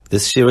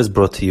This year is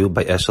brought to you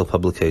by Eshel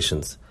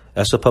Publications.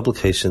 Eshel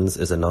Publications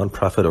is a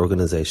non-profit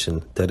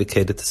organization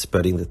dedicated to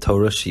spreading the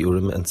Torah,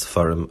 Shiurim, and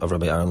Sefarim of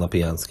Rabbi Aaron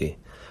Lapiansky.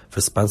 For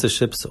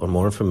sponsorships or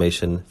more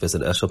information,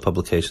 visit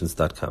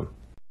eshelpublications.com.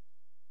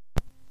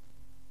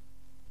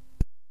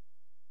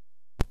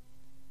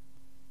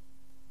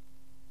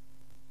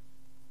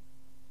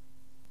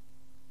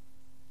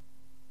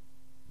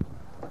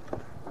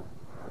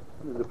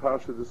 In the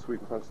parsha this week,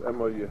 Parsha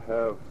Emor, you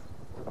have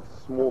a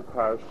small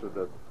parsha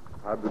that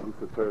I believe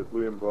the Torah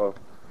Luyimba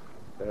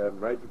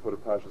right before the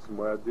parsha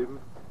Moadim,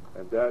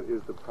 and that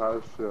is the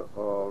parsha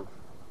of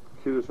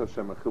Kiddush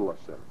HaShem and Chil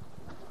HaShem.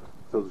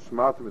 So the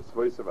Shematim is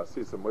Voisav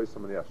Asisa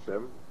Moisam Ani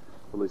HaShem,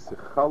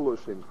 V'leisichalu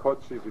Shem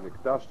Kodshi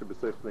V'nikdashti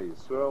B'seich Nei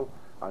Yisrael,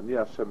 Ani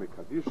HaShem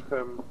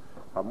Mikadishchem,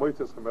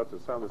 HaMoites Chem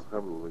Yisrael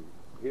V'seichem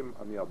L'Him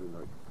Ani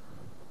Adonai.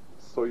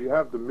 So you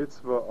have the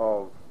mitzvah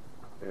of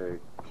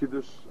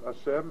Kiddush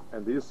Hashem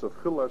and the use of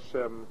Chil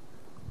Hashem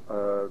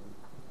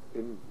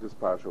in this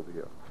parsha over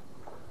here.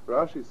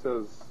 Rashi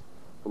says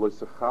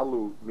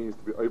V'loisechalu means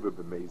to be over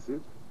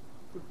b'mezid,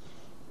 which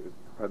is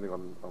depending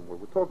on what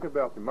we're talking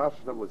about. The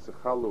Mashal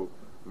V'loisechalu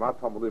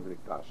matam living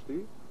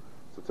nikdashti.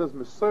 So it says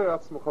Mesoyer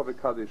atzmocha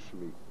v'kadesh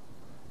shmi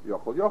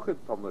yochol yochid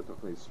tam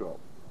letachne Yisrael.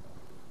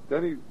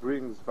 Then he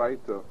brings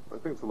weiter, I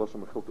think it's the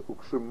Lashon Mechilta,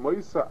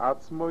 Ukshemoisa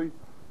atzmoi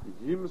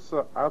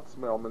yimsa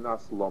atzmoi al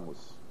menas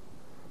lomus.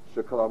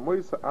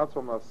 Shekalamoisa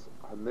atzmonas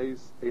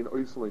hanes ein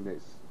oisel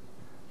nes.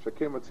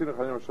 Shekem atzinu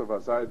chanim asher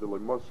vazai de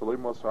loimos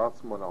shaloimos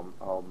atzmon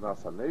al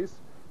menas hanes.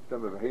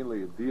 Shem evhein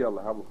le'yedia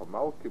lehavluch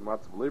malki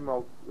matz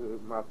v'leimal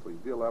matz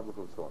le'yedia lehavluch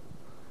and so on.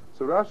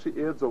 So Rashi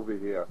adds over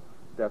here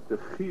that the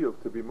chiyuv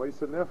to be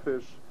moisa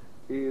nefesh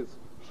is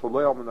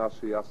shaloi al menas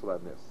sheyasel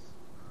hanes.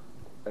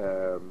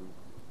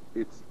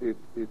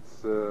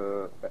 It's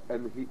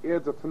and he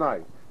adds a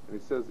tonight, and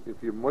he says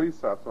if you're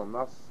moisa atzmon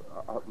nas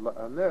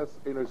hanes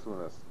ein oisel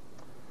nes.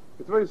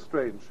 It's very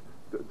strange.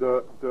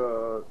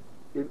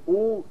 In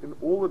all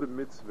of the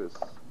mitzvahs,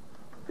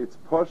 it's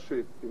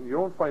pashit. And you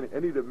don't find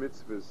any of the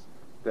mitzvahs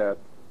that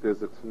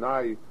there's a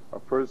tanai a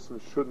person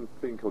shouldn't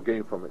think he'll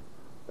gain from it.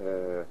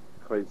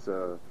 It's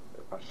a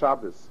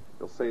Shabbos.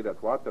 They'll say that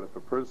if a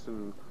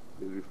person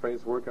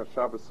refrains from working on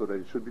Shabbos so that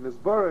he should be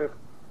nisbarech,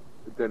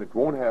 then it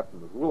won't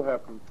happen. It will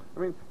happen. I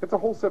mean, it's a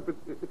whole separate.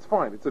 It's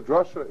fine. It's a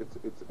drasha.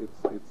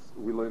 It's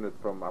we learn it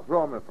from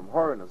Avram and from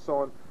Haran and so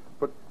on.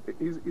 But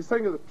he's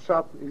saying as a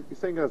pshat, he's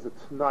saying as a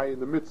t'nai in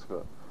the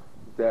mitzvah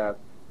that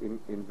in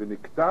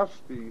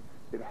v'nikdashti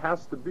it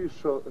has to be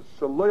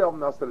shaloi al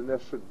nas that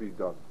it should be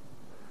done.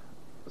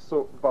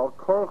 So Bal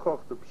Korchoch,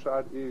 the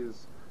pshat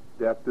is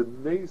that the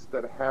nes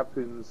that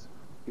happens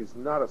is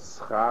not a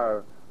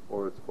schar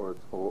or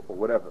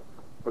whatever,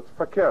 but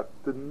fakert,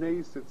 the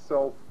nes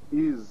itself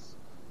is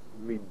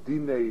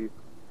midine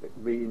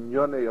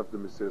meinyone of the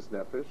Mesiras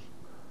Nefesh.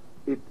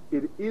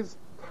 It is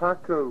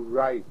taka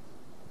right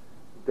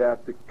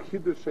that the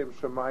Kiddush Shem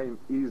Shemayim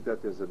is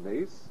that there's a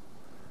nes,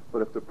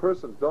 but if the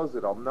person does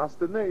it al nas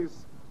the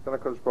nes, then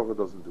HaKadosh Baruch Hu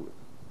doesn't do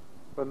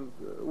it. And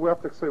we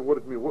have to say what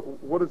it means.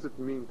 What does it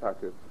mean,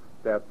 Taka,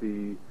 that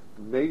the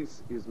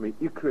nes is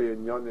meikre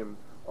and yonim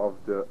of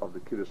the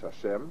Kiddush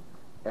Hashem,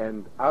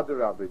 and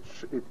Adarab,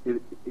 it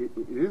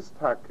is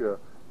Taka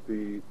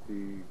the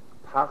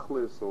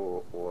tachlis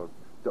or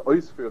the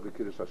oisfer of the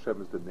Kiddush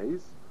Hashem is the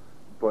nes,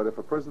 but if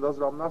a person does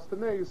it al nas the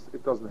nes,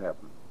 it doesn't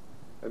happen.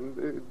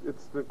 And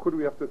it's the Nekuda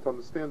we have to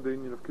understand the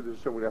union of Kiddush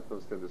Hashem, we have to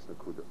understand this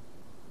Nekuda.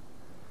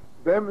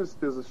 There's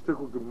a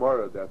shtickle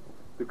Gemara that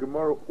the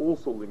Gemara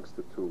also links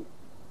the two.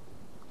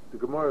 The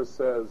Gemara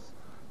says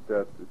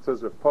that, it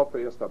says Rav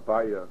Papa asked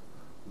Abaya,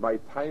 my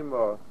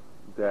timer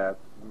that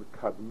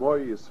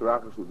Kadmoi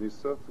Yisrachash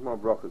L'Nisa,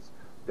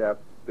 that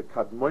the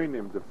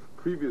Kadmoinim, the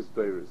previous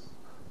days,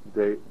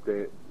 they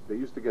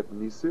used to get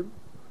Nisim,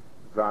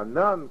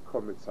 V'anan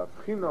Komitz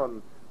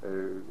Avchinon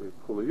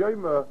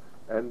Kulayoyma,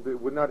 and they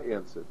were not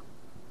answered.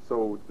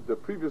 So the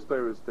previous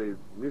days,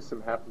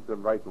 Nisim happened to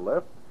them right and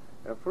left,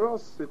 and for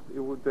us, we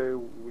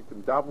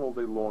can daven all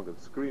day long and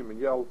scream and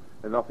yell,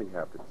 and nothing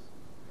happens.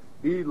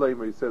 He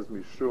says,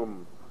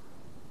 Mishum,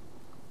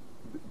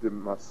 the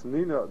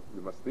Masniya,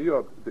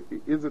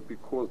 is it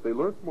because they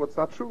learned more? It's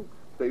not true.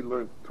 They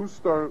learned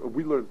 2-star,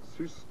 we learned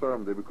 3-star,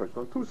 they because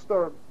learned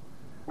 2-star.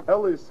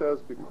 Eli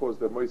says because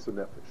they're Moisa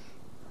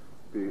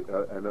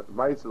Nefesh. And it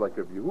might like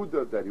a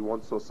Yehuda that he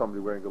once saw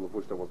somebody wearing a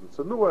levush that wasn't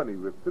sanua and he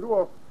ripped it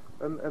off,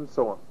 and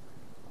so on.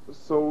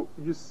 So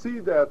you see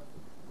that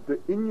the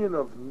inyan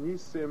of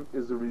Nisim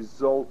is a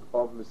result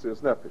of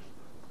Mesiras Nefesh.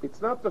 It's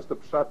not just a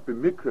pshat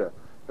b'mikra.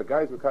 The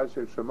guy's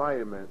Mekadosh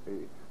Shemayim,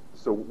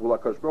 so will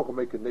HaKadosh Baruch Hu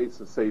make a nates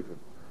and save him?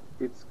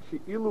 It's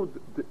ki'ilu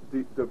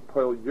the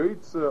pol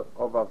yoytze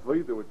of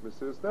avodah with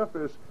Mesiras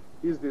Nefesh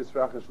is the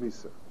Yisrachash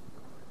Nisa,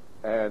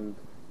 and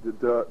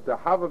the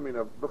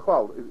Havamina,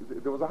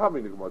 there was a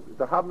Havamina.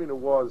 The Havamina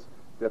was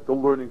that the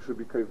learning should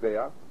be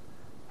Kaveya,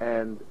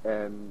 and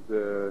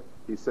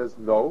he says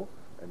no,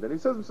 and then he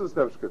says Mesiras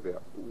Nefesh Kaveya.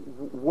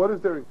 What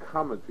is there in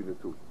common between the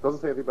two? It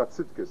doesn't say anything about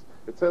Tzidkis.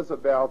 It says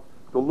about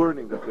the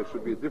learning that there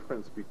should be a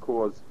difference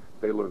because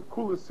they learned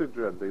Kula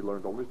Sidra, and they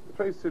learned only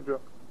Trey Sidra.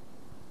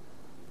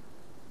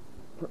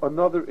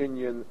 Another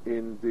Inyan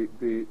in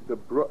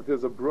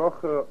there's a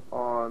bracha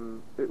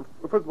on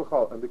first of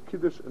all, and the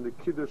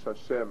Kiddush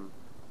Hashem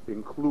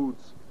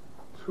includes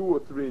 2 or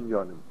 3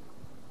 inyanim.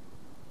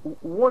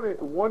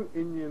 One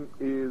Inyan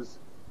is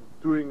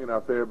doing an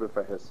aver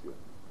b'fahesia,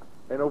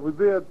 and over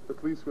there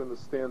at least we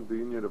understand the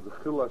Inyan of the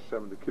Chil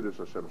Hashem and the Kiddush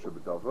Hashem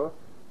shebedava,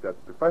 that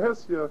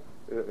b'fahesia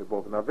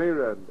both an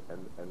avera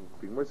and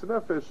being moist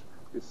nefesh,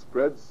 it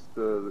spreads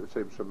the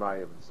Shem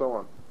Shemayim and so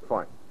on.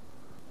 Fine.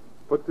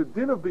 But the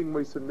din of being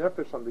Moiseh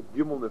Nefesh on the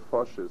Gimel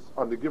Nefashis,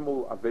 on the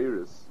Gimel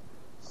Averis,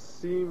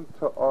 seemed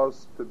to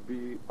us to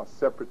be a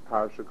separate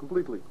parasha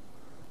completely.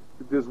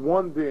 There's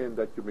one din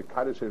that you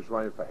Mekadesh and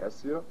Shemaim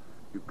Fahesia,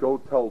 you go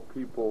tell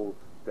people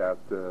that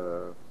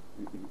you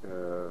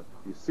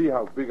see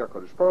how big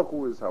HaKadosh Baruch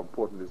Hu is, how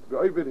important it is to be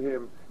over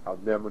him, how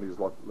Neman is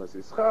less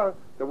ischar,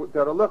 that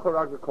Alecha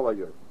Ragna Kol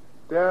Hayom.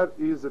 That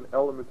is an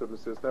element of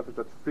Moiseh Nefesh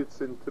that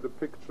fits into the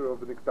picture of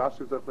the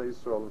Nikdashim Zefnei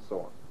Yisrael and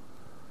so on.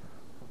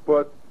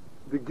 But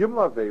the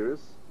Gimel Averis,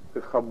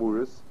 the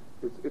Chamuris,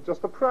 it's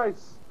just a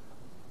price.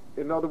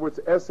 In other words,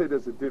 Esed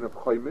there's a din of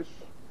Chaimish,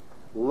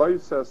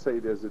 Loisa say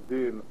there's a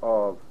din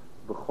of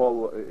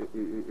Bechol,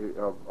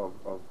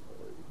 of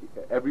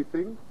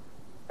everything,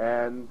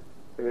 and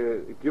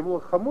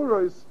Gimel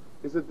Chamuris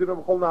is a din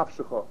of Chol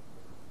Nafshecha.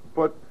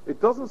 But it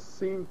doesn't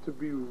seem to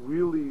be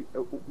really,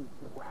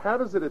 how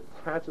does it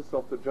attach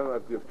itself to the general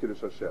idea of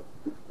Kiddush Hashem?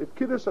 If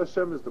Kiddush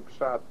Hashem is the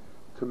Pshat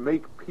to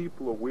make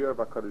people aware of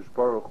HaKadosh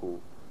Baruch Hu,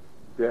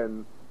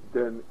 then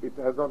it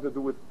has nothing to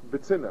do with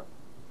B'tzina.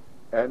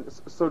 And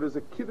so there's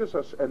a Kiddush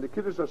Hashem, and the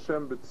Kiddush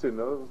Hashem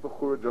B'tzina is the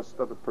Chura, just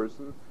that the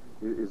person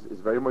is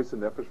very much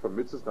in nefesh for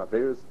mitzvahs,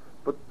 naveris.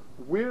 But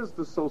where's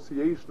the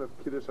association of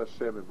Kiddush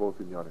Hashem in both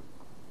inyanim?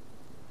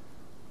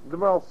 The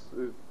Maral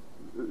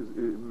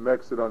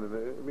makes it on.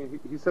 I mean,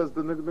 he says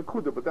the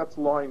Nakuda, but that's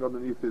lying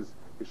underneath his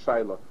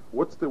shaila.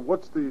 What's the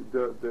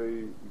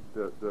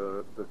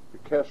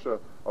kesha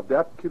of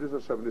that Kiddush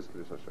Hashem and this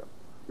Kiddush Hashem?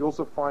 You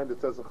also find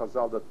it says in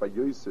Chazal that by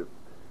Yosef,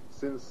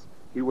 since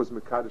he was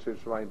Mekadesh and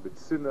Shemayim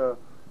B'tzina,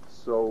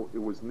 so it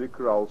was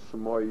Nikra al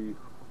Shemoi,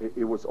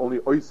 it was only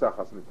Oisach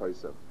as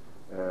Mitoisev.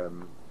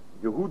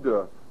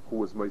 Yehuda, who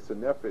was Moiseh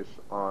Nefesh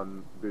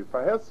on the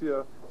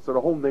Fahesia, so the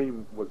whole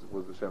name was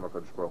the Shem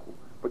HaKadosh Baruch Hu.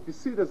 But you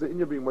see there's an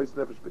Inyan being Moiseh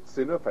Nefesh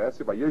B'tzina,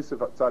 Fahesia, by Yosef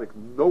Tzaddik,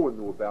 no one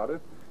knew about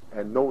it,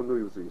 and no one knew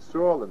he was a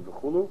Yisrael and the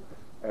Chulu,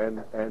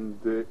 and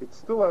it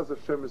still has a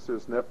Shem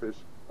Mesiras Nefesh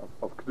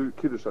of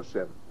Kiddush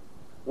Hashem.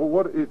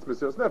 Well, it's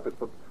Mesiras Nefesh,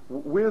 but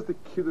where's the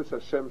Kiddush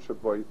Hashem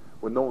Shaboy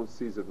when no one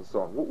sees it and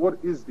so on? What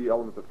is the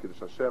element of Kiddush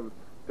Hashem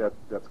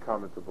that's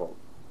common to both?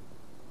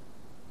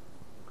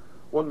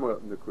 One more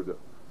Nekuda.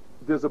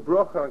 There's a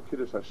bracha on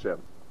Kiddush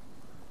Hashem,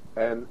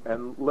 and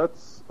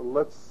let's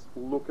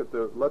look at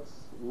the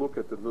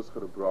Nuscha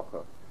of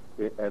bracha,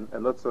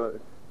 and let's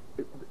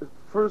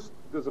first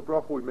there's a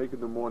bracha we make in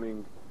the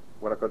morning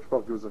when HaKadosh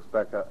Baruch Hu gives us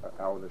back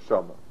our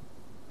neshama.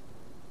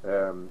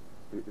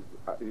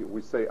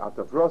 We say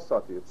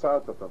Atavrosa,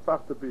 Atiyitzat,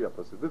 Atafachtabi,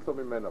 Apasiditlo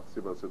Mimena,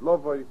 Achsiba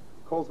Sidlovoi,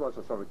 Kolzman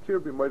Shasham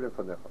Kirbi, Moiden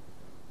Fanecha.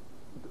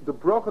 The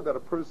bracha that a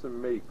person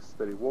makes,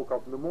 that he woke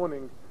up in the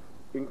morning,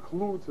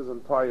 includes his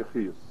entire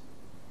chiyus.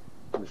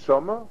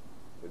 Neshama,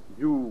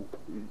 you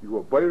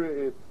obey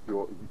it,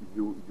 you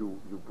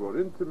brought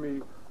into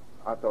me,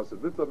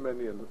 Atasiditlo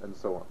Meni, and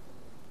so on.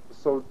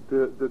 So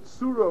the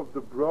tzura of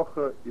the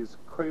bracha is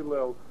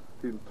koilel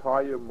the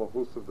entire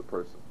mahus of the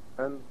person.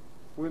 And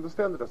we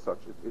understand it as such.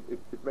 It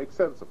makes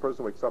sense. A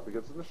person wakes up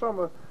against his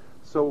neshama,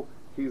 so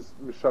he's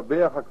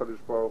mishabeach HaKadosh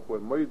Baruch Hu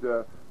and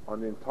moida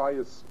on the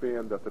entire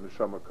span that the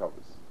neshama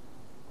covers.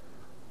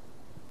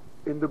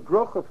 In the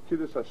bracha of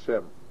Kiddush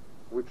Hashem,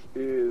 which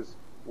is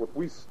what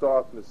we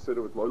start in the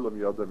Siddur with Lo'olam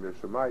Yodam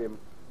Yershamayim,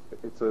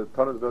 it's a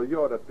Tanat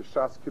V'Eliyah that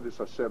B'Shas Kiddush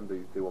Hashem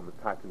they will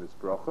attack in this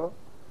bracha.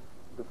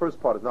 The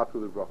first part is not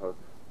really bracha,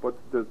 but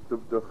the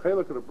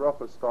chelik of the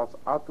bracha starts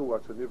Atu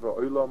Achaniva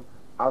Olam,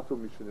 Atu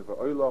Mishaniva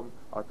Olam,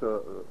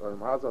 Atu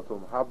Haza,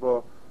 Atu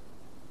Haba.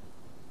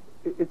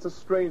 It's a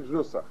strange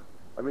nusach.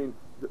 I mean,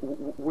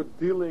 we're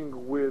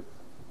dealing with,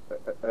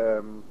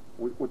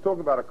 we're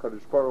talking about a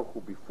Kadosh Baruch Hu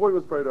before he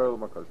was buried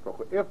Olam, a Kadosh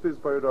Baruch Hu after he's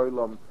buried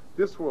Olam,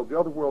 this world, the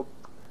other world.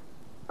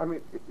 I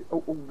mean,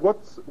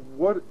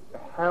 where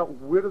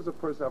does a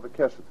person have a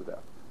kesha to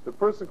that? The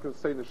person can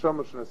say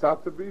neshama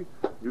shenasatabi,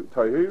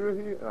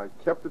 tahirihi, and I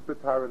kept it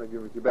b'tara and I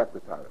give it you back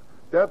b'tara.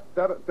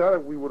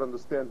 That we would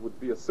understand would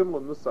be a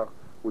similar nusach,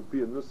 would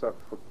be a nusach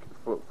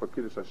for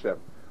Kiddush Hashem.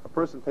 A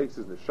person takes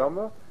his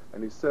neshama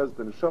and he says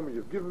the neshama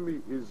you've given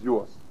me is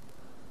yours.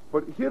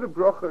 But here the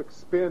bracha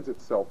expands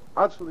itself.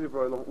 Achal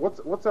Nivra Olam.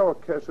 What's our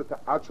kesha to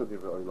Achal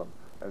Nivra Olam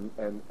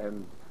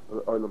and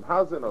Olam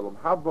Hazen, Olam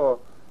Haba?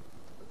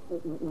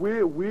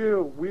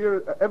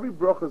 We're every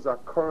bracha is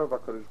akara of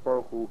HaKadosh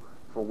Baruch Hu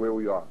from where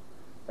we are,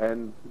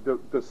 and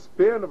the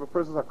span of a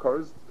person's akara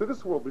is to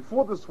this world.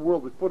 Before this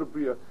world, before the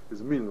bria,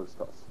 is meaningless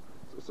to us.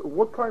 So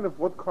what kind of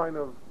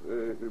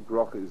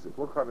bracha is it?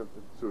 What kind of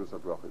tzuras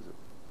bracha is it?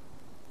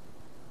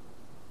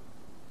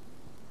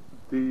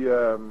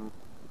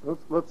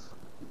 Let's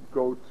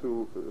go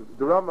to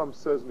the Rambam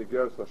says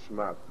Nigeres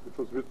Hashmat, which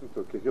was written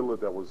to a Kehillah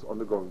that was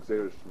undergoing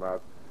Zeir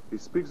Shmat. He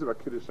speaks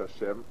about Kiddush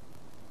Hashem.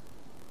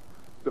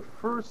 The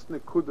first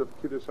Nikud of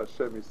Kiddush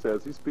Hashem,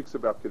 he speaks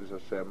about Kiddush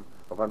Hashem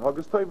of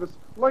Anhagas Tovus,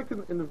 like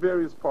in the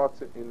various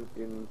parts in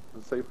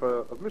the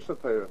Sefer of Mishnah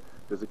Torah.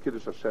 There's a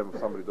Kiddush Hashem if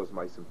somebody does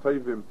Ma'asim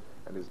Tovim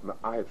and is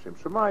Ma'ayev Shem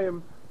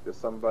Shemayim. There's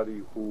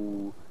somebody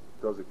who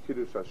does a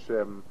Kiddush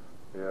Hashem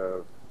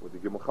with the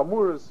Gimel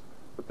Chamuras.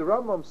 But the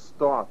Rambam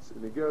starts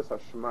in Nigeres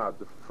Hashmat.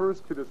 The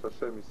first Kiddush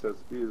Hashem, he says,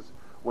 is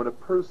when a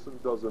person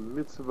does a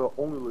mitzvah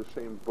only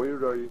l'shem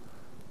boiroi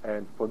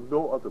and for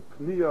no other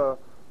pniya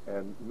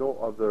and no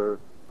other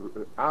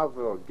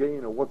ava or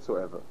gain or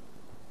whatsoever,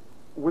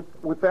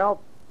 without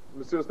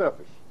Mesiras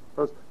Nefesh.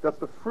 That's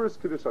the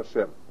first Kiddush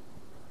Hashem.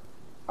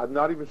 I'm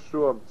not even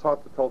sure. It's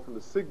hard to tell from the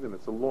signin.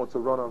 It's a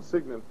run-on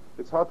signin.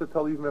 It's hard to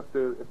tell even if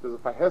there's a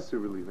fahesia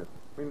relieving.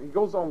 I mean, he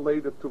goes on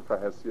later to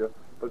fahesia,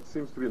 but it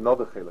seems to be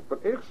another chelik.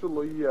 But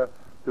actually, the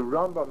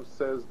Rambam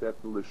says that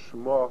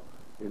l'shma,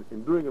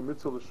 in doing a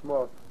mitzvah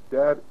l'shma,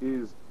 that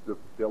is the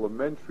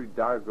elementary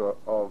darga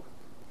of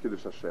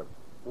Kiddush Hashem.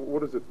 What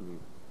does it mean?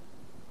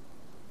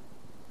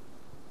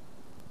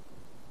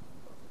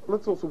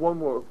 Let's also one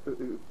more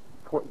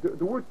point.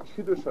 The word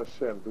Kiddush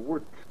Hashem, the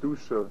word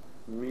Kedusha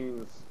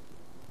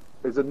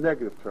is a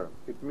negative term.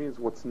 It means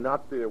what's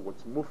not there,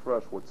 what's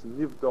mufrash, what's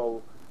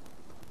nivdal.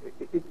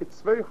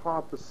 It's very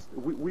hard to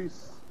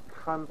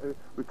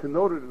we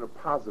connote it in a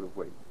positive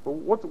way. But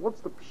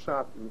what's the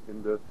pshat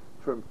in the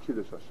term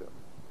Kiddush Hashem?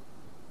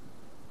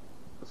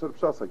 So the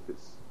pshat's like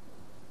this: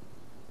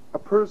 a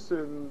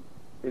person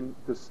in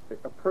his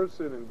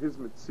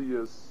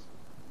metzias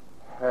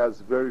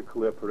has very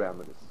clear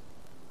parameters.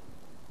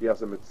 He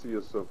has a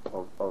metzias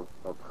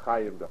of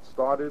Chaim that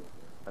started,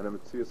 and a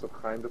metzias of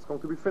Chaim that's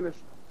going to be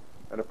finished.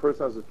 And a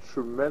person has a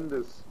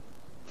tremendous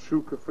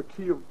tshuka for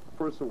kiyum. A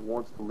person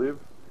wants to live,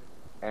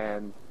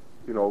 and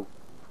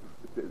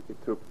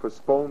to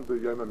postpone the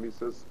Yom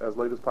HaMisas as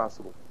late as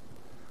possible.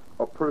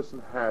 A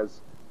person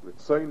has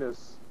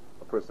ritzonis,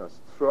 a person has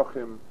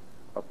tzrochim,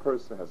 a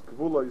person has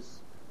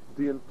gvulos.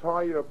 The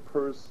entire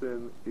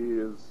person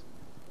is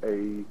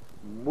a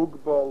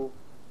mugbal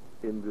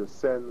in the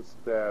sense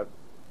that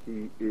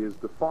he is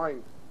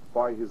defined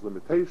by his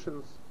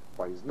limitations,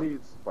 by his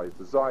needs, by his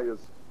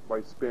desires, by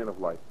his span of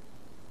life.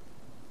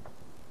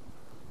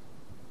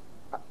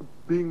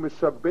 Being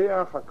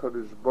Meshabeach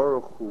HaKadosh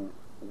Baruch Hu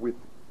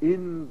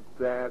within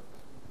that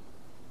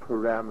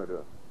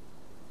parameter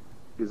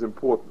is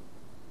important.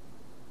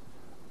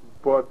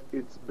 But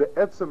it's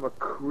be'etzem a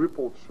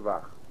crippled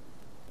shvach.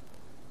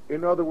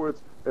 In other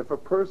words, if a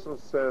person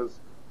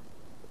says,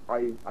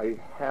 I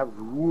have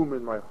room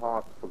in my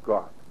heart for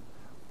God,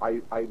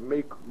 I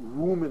make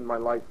room in my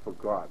life for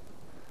God,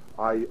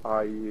 I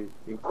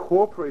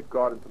incorporate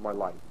God into my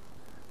life,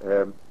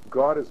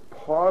 God is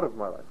part of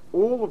my life,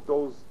 all of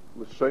those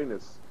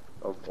l'shonis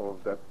of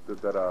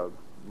that are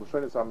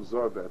l'shonis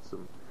amzor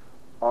be'etzem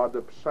are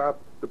the pshat.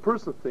 The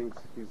person thinks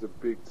he's a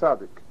big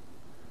tzaddik.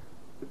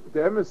 The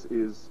emes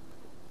is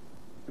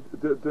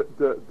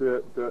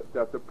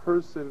that the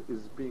person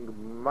is being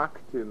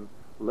maktin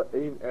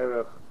le'ein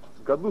erech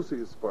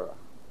gadlusi yisparach.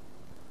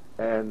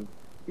 And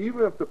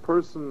even if the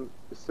person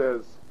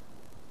says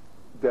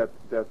that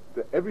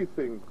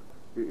everything,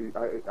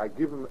 I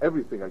give him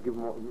everything, I give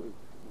him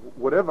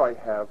whatever I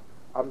have,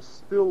 I'm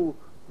still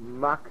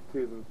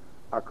maktin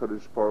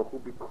HaKadosh Baruch Hu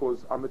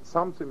because I'm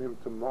etzamtim him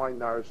to my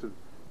narashet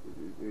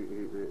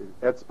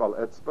etzbal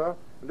etzba,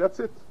 and that's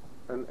it.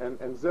 And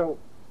zeh.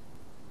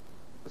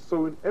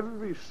 So in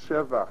every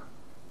shevach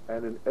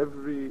and in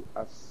every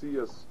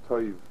asiyas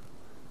toiv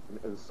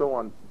and so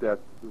on that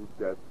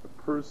a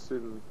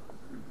person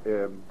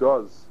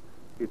does,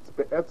 it's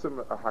be'etzem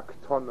a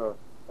haktana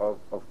of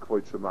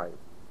kvod shemayim.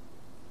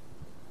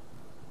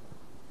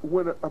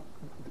 When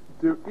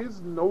there is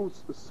no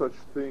such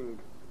thing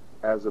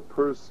as a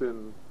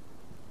person,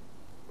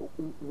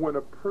 when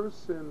a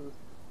person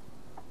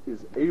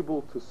is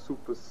able to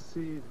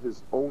supersede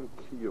his own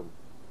kiyum,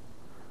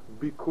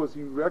 because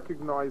he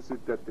recognizes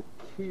that the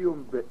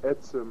kiyum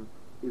be'etzem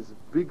is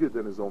bigger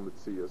than his own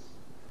metzias,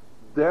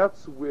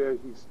 that's where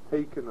he's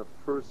taken a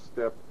first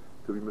step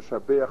to be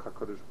Meshabeach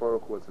HaKadosh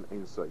Baruch Hu as an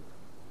Ein Sof.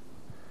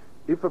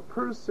 If a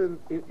person,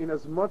 in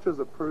as much as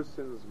a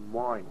person's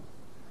mind,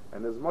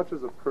 and as much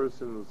as a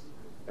person's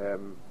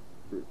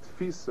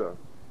tfisa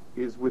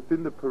is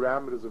within the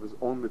parameters of his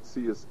own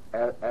metzias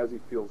as he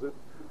feels it,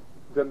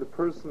 then the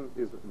person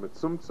is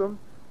metzumtzum,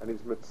 and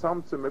he's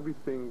metzamtzum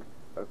everything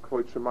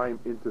kvod shemayim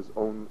into his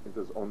own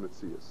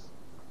metzias.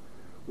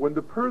 When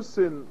the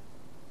person,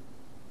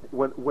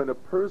 when a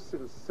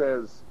person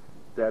says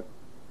that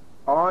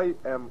I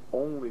am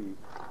only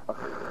a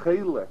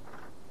chelek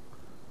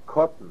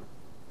cotton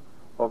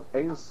of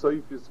Ein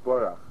Sof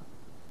Yisbarach,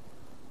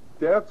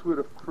 that's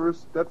the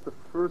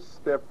first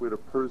step where the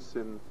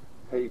person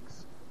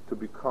takes to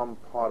become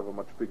part of a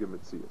much bigger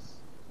metzias.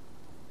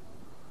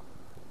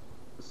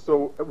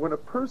 So when a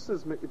person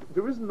is,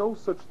 there is no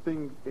such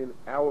thing in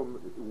our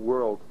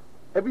world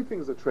Everything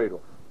is a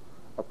trade-off.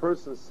 A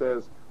person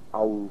says,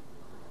 I'll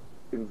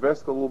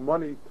invest a little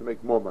money to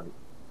make more money.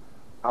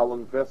 I'll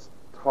invest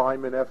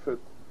time and effort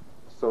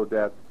so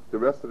that the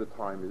rest of the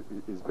time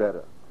is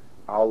better.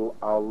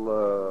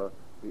 I'll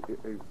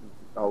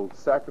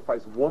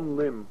sacrifice one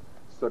limb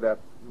so that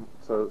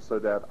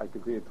I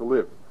continue to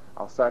live.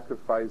 I'll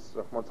sacrifice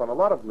on a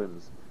lot of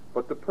limbs.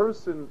 But the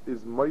person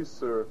is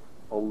meiser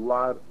a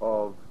lot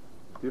of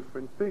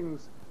different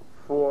things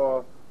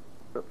for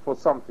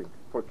something,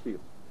 for kiyum.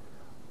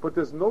 But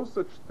there's no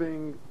such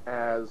thing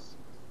as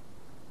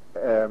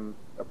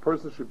a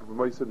person should be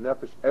meiser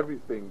nefesh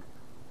everything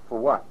for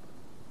what?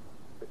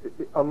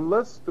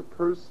 Unless the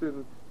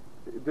person,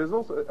 there's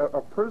also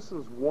a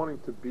person's wanting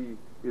to be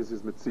is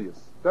his mitzias.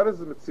 That is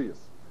the mitzias.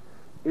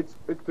 It's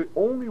the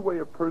only way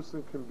a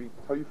person can be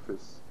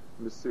typhus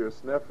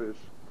mesiras nefesh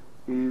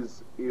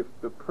is if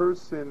the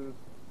person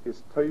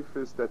is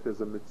typhus that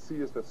there's a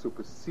mitzias that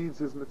supersedes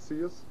his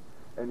mitzias,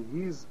 and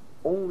he's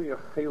only a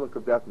chelik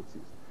of that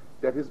mitzias.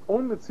 That his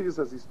own mitzias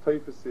as he's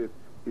typhus it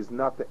is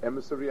not the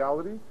emissary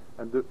reality,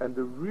 and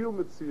the real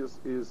mitzias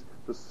is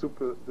the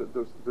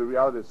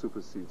reality that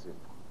supersedes him.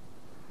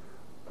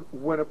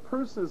 When a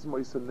person is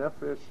moisa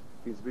nefesh,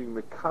 he's being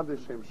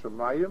mekadesh hem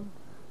shemayim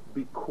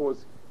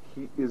because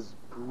he is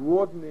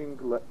broadening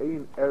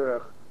la'ein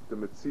erech the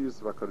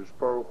mitzias of HaKadosh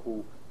Baruch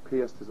Hu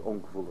past his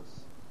own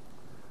gvulas.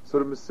 So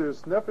the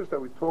mesiras nefesh that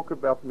we talk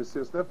about,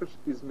 mesiras nefesh,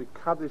 is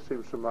mekadesh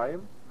hem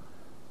shemayim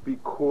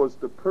because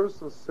the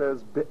person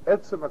says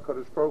be'etzem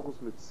HaKadosh Baruch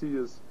Hu's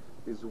mitzias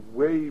is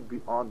way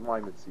beyond my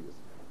mitzias,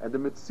 and the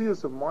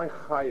mitzias of my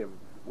chayim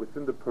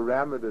within the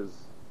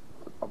parameters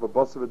of a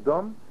bas of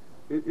Adam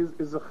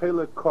is a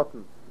chelek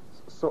cotton.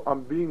 So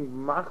I'm being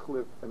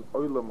machlif an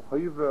olam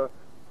hoiva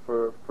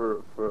for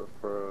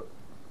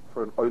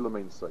an olam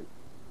ein sof.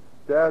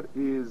 That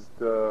is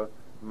the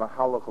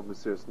mahalach of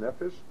mesiras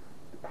nefesh.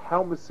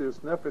 How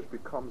mesiras nefesh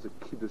becomes a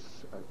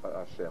kiddush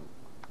HaShem.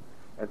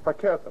 And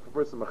fakert, if a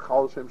person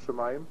mechal shem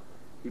shemayim,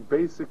 he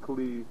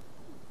basically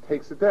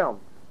takes it down.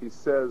 He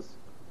says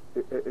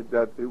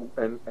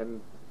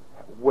and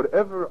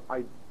whatever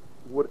I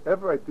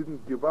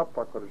didn't give up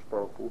HaKadosh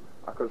Baruch Hu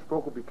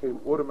became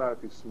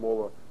automatically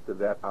smaller than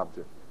that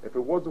object. If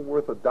it wasn't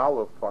worth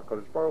 $1 for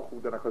HaKadosh Baruch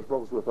Hu, then HaKadosh Baruch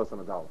Hu is worth less than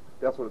 $1.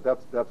 That's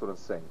what I'm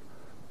saying.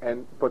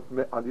 But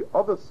on the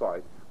other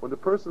side, when the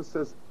person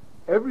says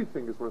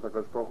everything is worth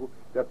HaKadosh Baruch Hu,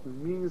 that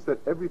means that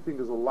everything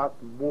is a lot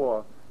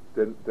more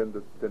than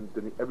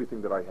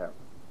everything that I have.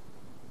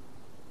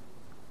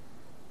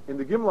 In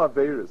the Gimel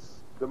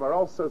Averis, the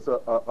Maral says a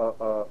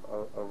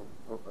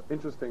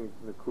interesting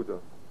nekuda.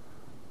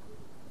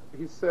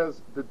 He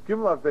says that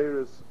Gimel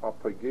Averis are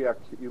pagea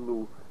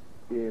ki'ilu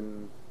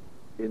in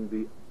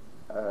the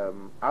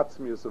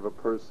atzmius of a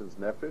person's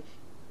nefesh.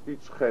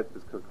 Each chet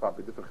is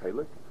a different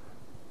chelik.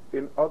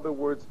 In other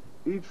words,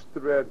 each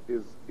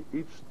nekuda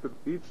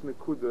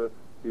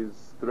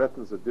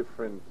threatens a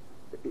different.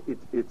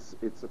 It's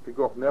a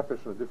pigor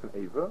nefesh and a different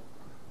eva.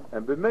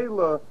 And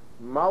b'meila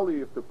mali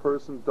if the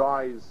person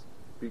dies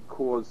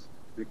because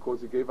he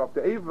gave up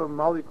the eva,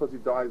 mali because he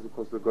dies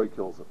because the guy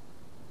kills him.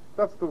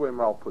 That's the way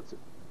Mal puts it.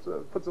 So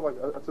it puts it like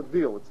it's a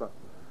deal. It's not.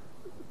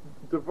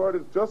 The word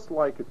is just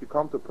like if you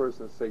come to a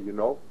person and say,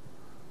 you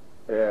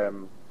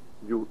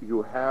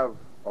have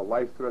a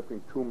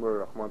life-threatening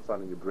tumor,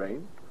 in your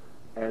brain,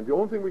 and the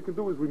only thing we can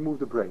do is remove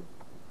the brain.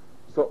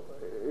 So,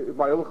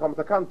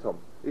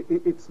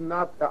 it's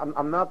not.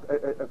 I'm not.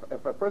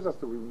 If a person has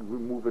to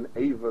remove an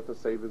ava to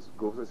save his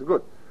goof, I say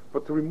good.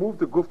 But to remove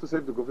the goof to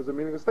save the goof is a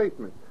meaningless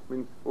statement. I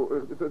mean,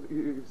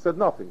 he said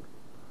nothing.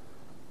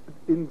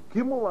 In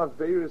Gimel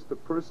Averis, the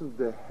person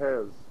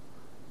has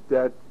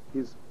that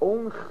his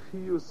own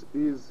chiyus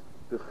is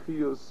the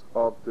chiyus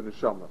of the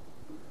neshama,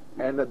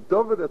 and a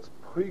dover that's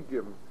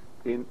pigim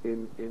in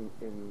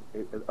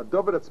a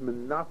dover that's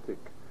menatik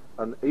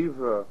an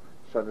eva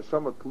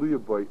shaneshama tluya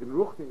boy in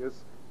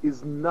ruchnius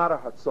is not a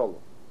hatzalah.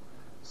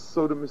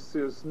 So the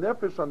mesiras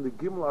nefesh on the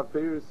Gimel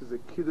Averis is a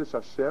kiddush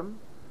HaShem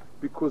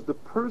because the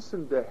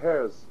person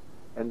has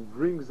and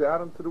brings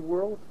out into the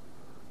world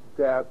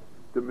that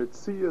the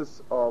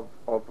mitzias of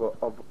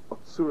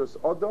tzuras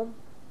Adam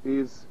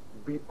is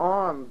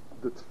beyond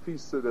the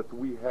tfisa that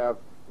we have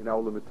in our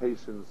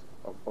limitations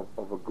of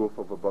a guf,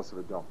 of a bas of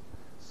Adam.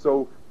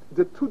 So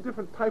there are two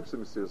different types of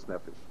mesiras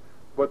nefesh,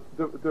 but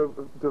the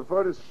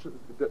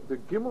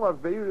Gimel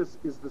Averis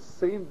is the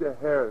same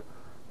deher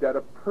that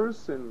a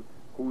person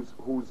who's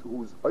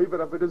over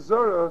avodah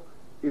zarah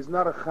is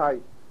not a chai.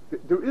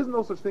 There is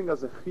no such thing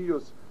as a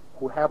chiyus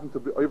who happen to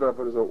be over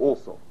avodah zarah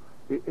also.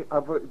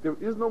 There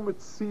is no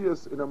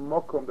mitzias in a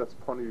makom that's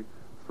funny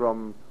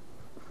from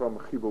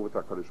chibur with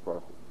HaKadosh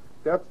Baruch Hu.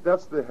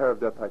 That's the hair of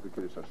that type of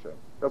Kiddush HaShem.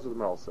 That's what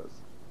the Maral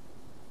says.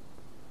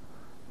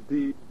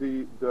 The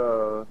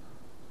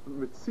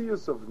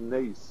mitzias of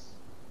Neis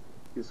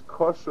is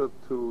kosher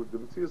to the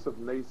mitzias of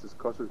Neis is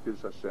kosher to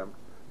Kiddush HaShem.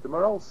 The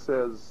Maral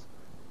says,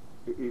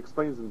 he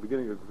explains in the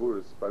beginning of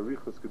Gvuras by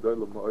Richos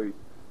Gedolah Ma'od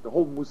the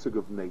whole musig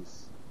of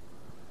Neis.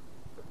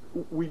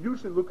 We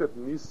usually look at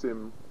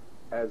Nisim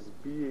as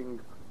being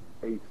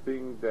a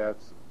thing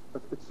that's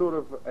it's sort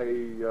of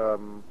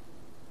an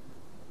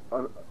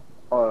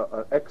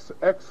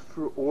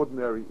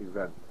extraordinary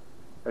event,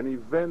 an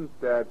event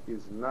that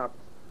is not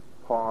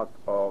part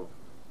of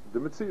the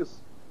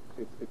Metzius.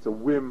 It's a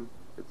whim.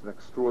 It's an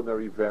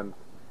extraordinary event.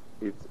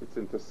 It's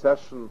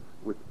intercession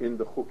within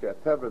the Chukei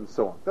HaTeva and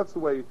so on. That's the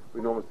way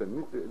we normally say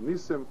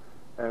Nisim.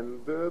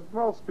 And the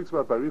Mal speaks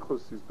about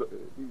Barichos. He's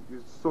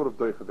sort of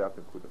doicha that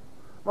in Kudah.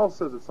 Mal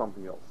says it's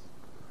something else.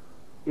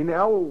 In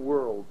our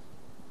world,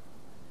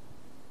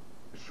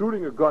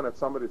 shooting a gun at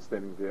somebody that's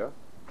standing there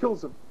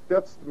kills him.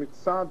 That's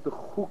mitzad the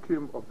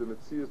chukim of the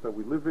Metzius that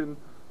we live in.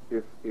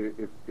 If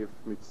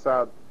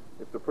mitzad,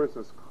 if the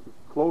person is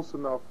close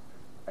enough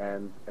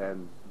and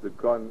the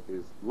gun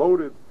is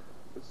loaded,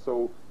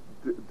 so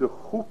the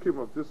chukim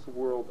of this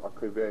world are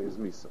kaveh is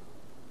misa.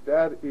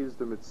 That is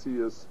the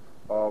Metzius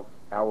of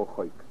our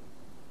chayk,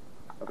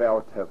 of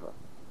our teva.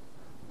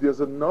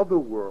 There's another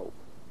world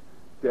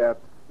that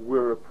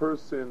where a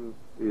person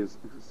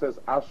says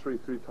Ashrei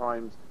 3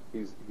 times,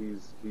 he's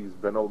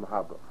ben ol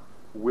mahaba.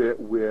 Where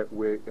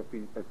if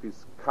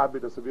he's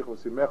kabed asavicha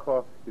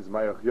v'simecha, he's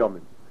mayach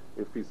yamin.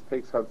 If he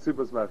takes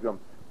hatzibas mayach yamin.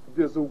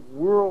 There's a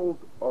world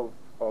of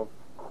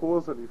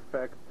cause and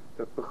effect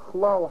that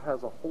Bechlal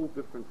has a whole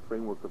different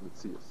framework of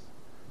Metzius.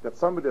 That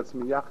somebody that's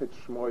miyachet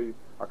shmoi,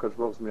 Akash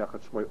Baruch Hu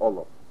miyachet shmoi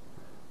olav.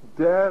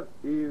 That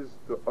is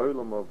the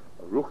olam of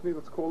Ruchni,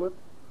 let's call it,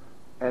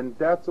 and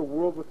that's a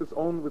world with its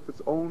own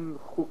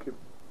chukim.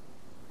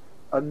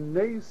 A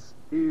nes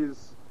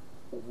is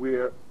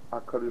where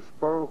HaKadosh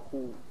Baruch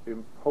Hu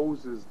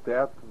imposes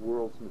that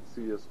world's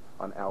Metzius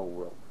on our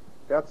world.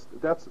 That's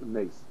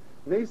nes.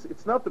 Nes,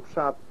 it's not the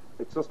pshat.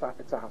 It's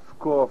a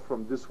hafkor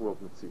from this world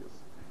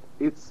Metzius.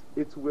 It's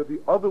where the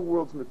other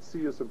world's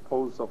Metzius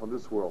imposes itself on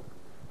this world.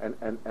 And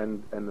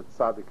the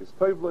tzaddik is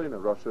toivlein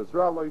and Rasha is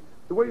raloi.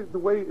 The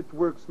way it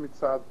works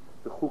mitzad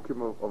the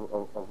chukim of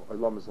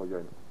Olam is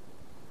Hayonim.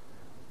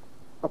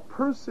 A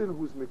person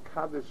who's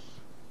mekadesh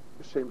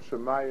Shem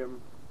Shemayim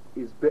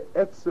is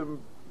be'etzem,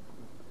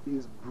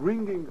 is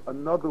bringing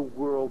another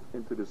world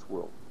into this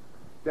world.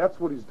 That's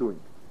what he's doing.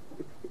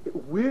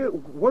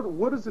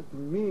 What does it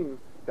mean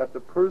that the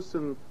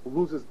person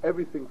loses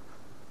everything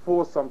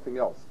for something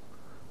else?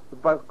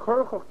 By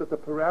Korachach, that the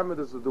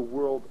parameters of the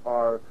world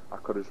are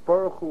HaKadosh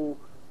Baruch Hu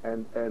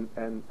and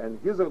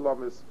his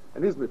Olamis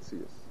and his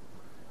Metzius.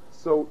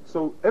 So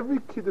every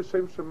Kiddush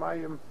Shem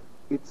Shemayim,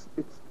 it's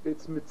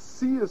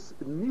Metzius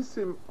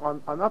Nisim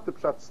on not the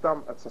Pshat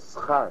Stam, it's a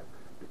schar.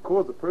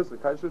 Because the person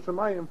Kiddush Shem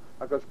Shemayim,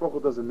 HaKadosh Baruch Hu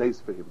does a nes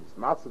for him. His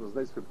matzah does a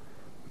nes for him.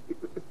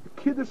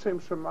 Kiddush Shem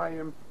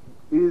Shemayim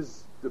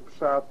is the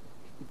Pshat.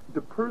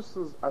 The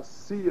person's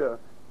Asiya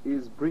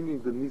is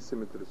bringing the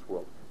Nisim into this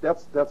world.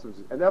 That's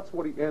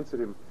what he answered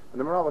him. And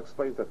the Maral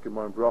explains that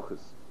Gemara in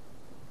Brachos.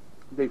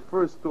 They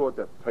first thought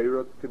that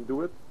Torah can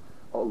do it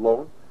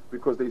alone,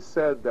 because they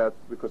said that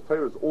because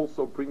Torah is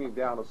also bringing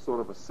down a sort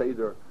of a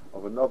seder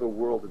of another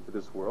world into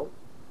this world.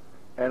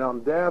 And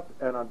on that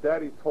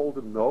he told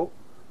him no,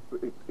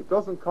 it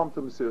doesn't come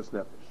to Mesiras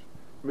Nefesh.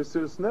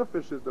 Mesiras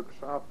Nefesh is the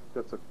pshat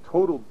that's a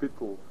total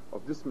bittul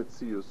of this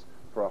Metzius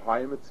for a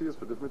higher Metzius,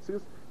 for different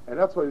Metzius, and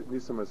that's why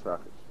Nisim is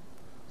Rachish.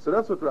 So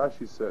that's what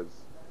Rashi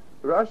says.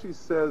 Rashi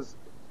says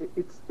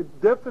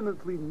it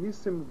definitely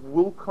Nisim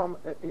will come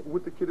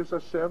with the Kiddush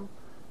Hashem,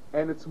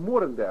 and it's more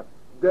than that.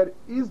 That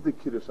is the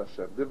Kiddush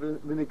Hashem. The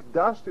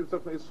V'nikdash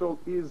Tivtzach Yisrael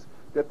is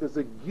that there's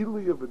a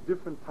gili of a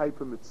different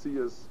type of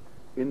Metzias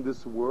in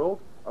this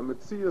world, a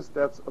Metzias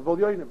that's a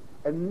Volyonim.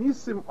 And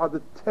Nisim are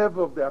the Teva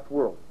of that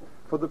world.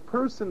 For the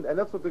person, and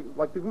that's what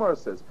like the Gemara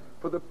says,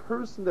 for the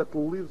person that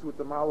lives with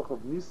the Malach of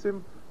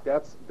Nisim,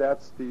 that's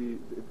the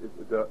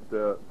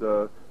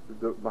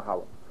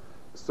Mahalach.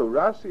 So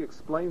Rashi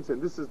explains,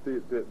 and this is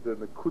the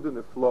Nekuda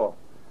Nefla.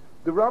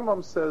 The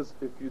Rambam says,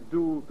 if you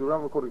do, the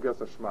Rambam called it Ges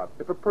Hashmat,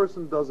 if a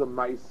person does a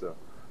Maisa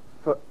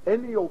for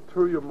any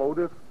ulterior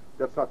motive,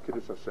 that's not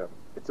Kiddush Hashem.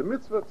 It's a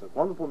mitzvah, it's a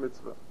wonderful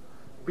mitzvah.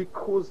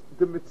 Because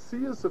the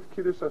Metzias of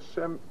Kiddush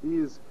Hashem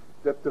is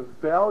that the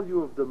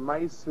value of the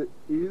Maisa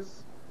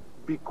is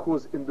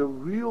because in the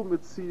real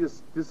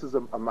Metzias, this is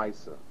a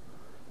Maisa.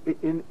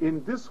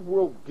 In this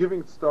world,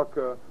 giving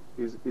tzedakah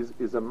is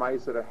a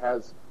Maisa that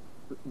has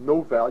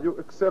no value,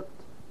 except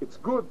it's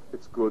good.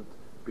 It's good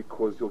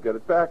because you'll get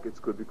it back. It's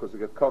good because you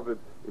get covered.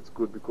 It's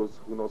good because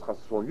who knows, Chas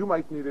v'Shalom, you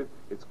might need it.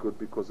 It's good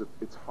because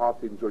it's hard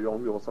to enjoy your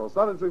own meal or someone's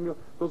not enjoying meal.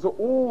 Those are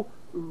all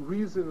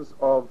reasons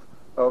of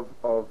yesh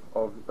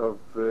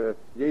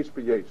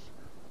b'yesh.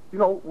 You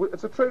know,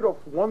 it's a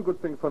trade-off. One good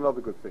thing for another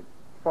good thing.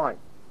 Fine.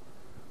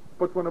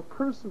 But when a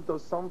person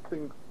does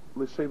something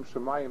l'shem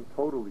shemayim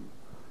totally,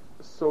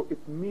 so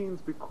it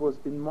means because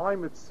in my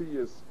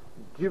metzias,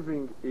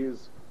 giving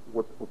is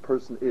what a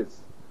person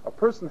is. A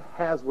person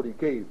has what he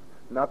gave,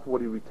 not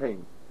what he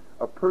retained.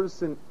 A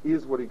person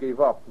is what he gave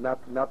up, not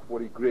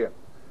what he grabbed.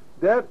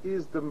 That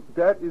is the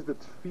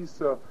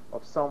tfisa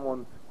of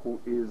someone who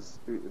is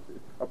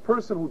a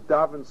person who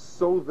davens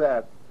so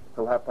that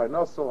he'll have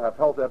parnasa, he'll have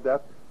health, have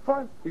that.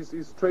 Fine,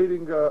 he's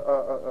trading.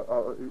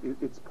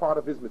 It's part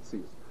of his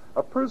mitzvahs.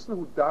 A person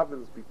who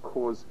davens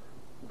because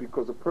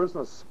because a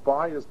person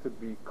aspires to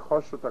be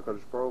kosher to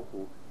HaKadosh Baruch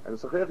Hu, and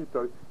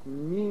Sechechito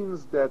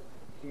means that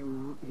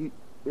he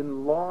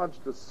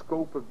enlarged the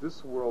scope of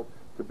this world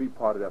to be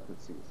part of that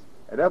mitzvah.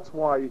 And that's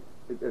why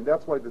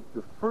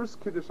the first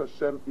Kiddush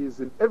Hashem is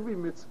in every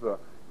mitzvah.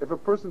 If a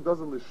person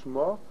does a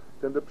lishma,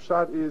 then the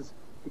pshat is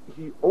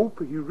he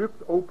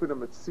ripped open a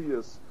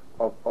mitzvah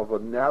of a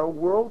narrow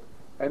world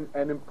and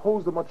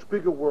imposed a much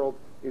bigger world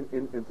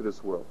into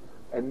this world.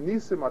 And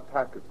nisim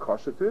attack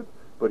koshered it,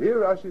 but here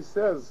Rashi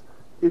says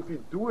if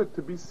you do it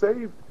to be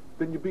saved,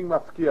 then you're being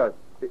mafkiyat.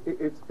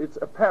 It's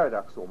a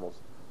paradox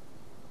almost.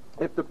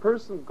 If the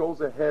person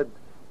goes ahead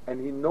and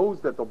he knows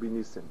that there'll be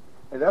nisim,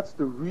 and that's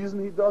the reason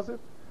he does it,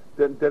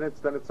 then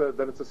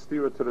it's a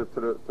steer to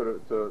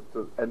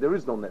the and there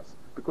is no nes,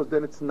 because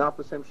then it's not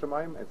the Shem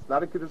Shemaim, it's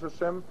not a Kiddush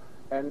Hashem,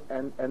 and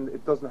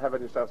it doesn't have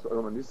any shafs or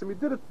olam nisim. He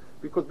did it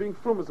because being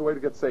frum is a way to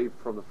get saved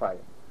from the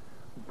fire.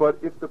 But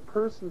if the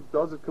person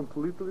does it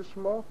completely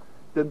shema,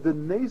 then the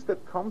nes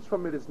that comes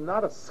from it is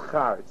not a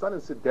schar, it's not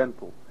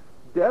incidental.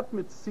 That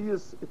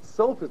mitzias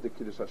itself is the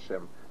Kiddush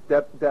Hashem.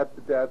 That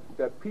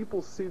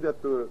people see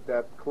that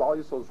Klal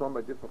Yisrael is run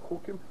by different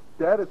chukim.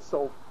 That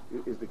itself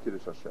is the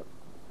Kiddush Hashem.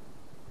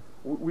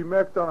 We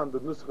marked down on the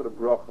Nusach of the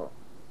Bracha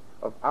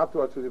of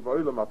Atu Atu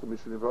Niva'ilam, Atu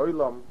Mishu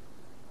Niva'ilam.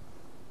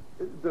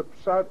 The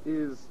pshat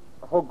is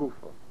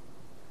Hogufa.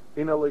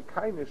 In a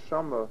Lekai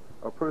Neshama,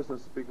 a person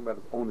is speaking about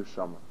his own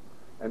Neshama.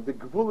 And the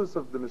Gvulis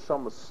of the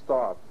Neshama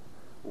start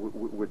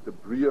with the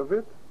Bri of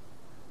it,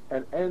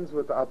 and ends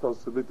with the Atal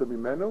Salita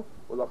Mimenu,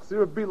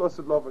 Ulachzira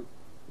Bilasid Lava.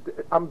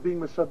 I'm being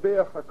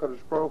Meshabeach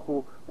HaKadosh Baruch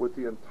Hu with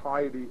the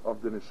entirety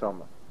of the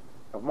Neshama.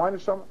 Of my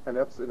Neshama, and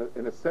that's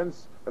in a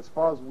sense, as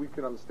far as we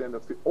can understand,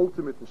 that's the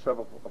ultimate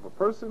Neshama of a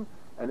person,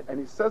 and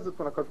he says it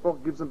when HaKadosh Baruch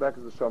Hu gives him back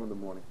his Neshama in the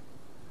morning.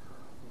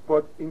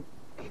 But in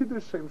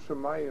Kiddush Shem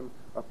Shemayim,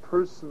 a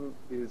person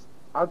is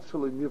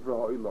actually Nivra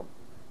Ha'ilam.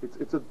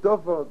 It's a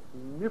Dava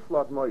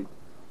Niflat Moed.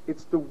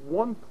 It's the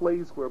one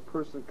place where a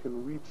person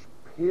can reach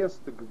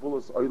past the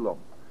Gevulas Olam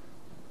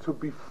to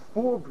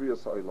before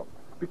Brias Olam,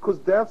 because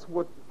that's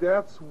what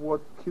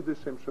Kiddush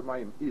Shem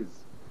Shemayim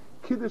is.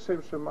 Kiddush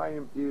Shem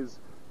Shemayim is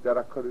that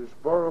HaKadosh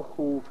Baruch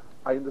Hu,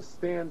 I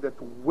understand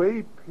that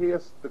way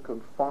past the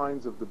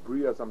confines of the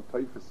Bria Zam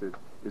Taifasid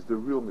is the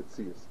real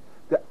Metzias.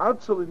 The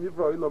actual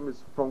Nivra Olam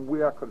is from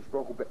where HaKadosh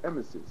Baruch Hu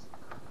Be'emes is.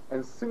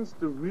 And since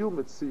the real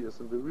Metzias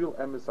and the real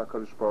Emes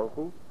HaKadosh Baruch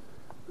Hu,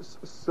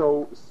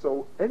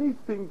 so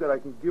anything that I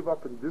can give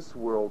up in this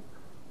world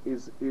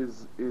is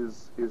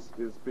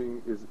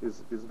being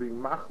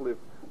machlif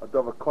a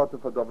dava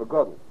kotif a dava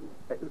gadol,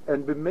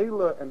 and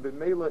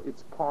b'meila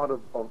it's part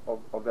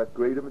of that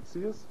greater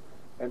mitzias,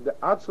 and the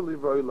actually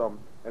v'olam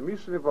and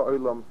mishnei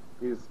v'olam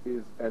is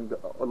and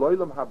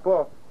aloilam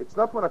haba. It's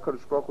not when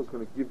HaKadosh Baruch Hu is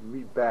going to give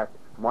me back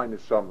my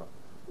neshama.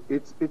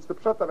 It's the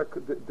pshat that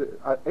the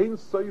ein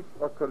soif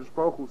HaKadosh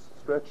Baruch Hu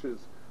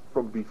stretches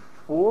from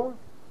before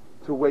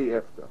to way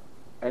after,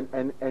 and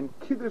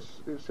Kiddush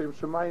Shem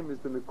Shemayim is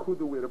the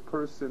nekuda where a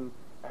person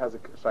has a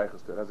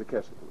shaychus to it, has a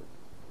keshet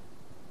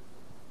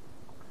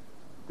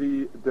to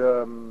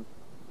it.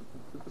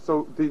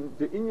 So the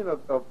inyan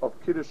of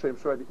Kiddush Shem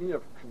Shemayim, the inyan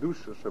of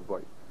Kedusha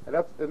Shaboy, and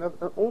that's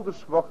all the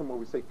shvachim where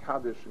we say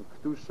Kaddish and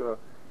Kedusha,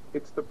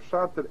 it's the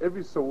pshat that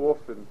every so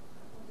often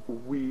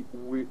we're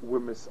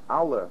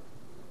mis'ala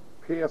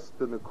past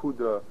the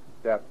nekuda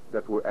that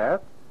we're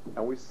at,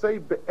 and we say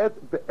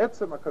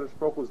be'etzem HaKadosh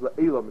Baruch Hu is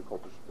la'ela mikol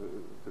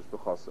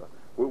tishbechasa.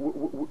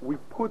 We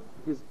put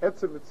his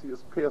etzem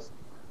mitzias past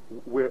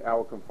where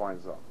our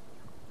confines are.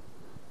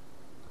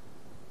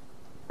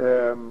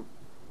 The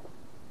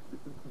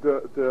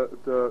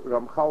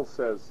Ramchal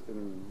says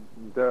in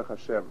Derech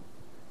Hashem,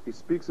 he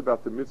speaks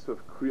about the mitzvah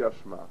of Kriyas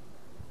Shema.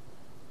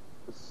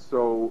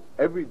 So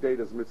every day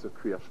there's mitzvah of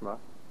Kriyas Shema,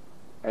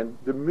 and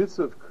the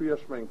mitzvah of Kriyas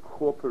Shema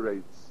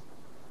incorporates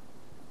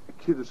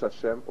Kiddush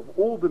Hashem. Of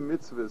all the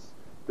mitzvahs,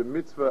 the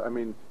mitzvah of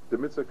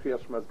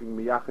Kriyas Shema is being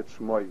miyachet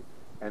shmoi,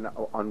 and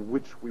on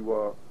which we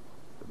were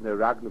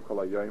neragnu kol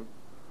hayom.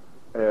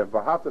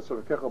 V'ahavta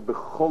sharekecha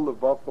b'chol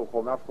levavcha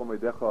v'chol nafsho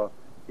meidecha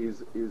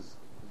is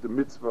the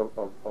mitzvah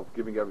of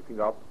giving everything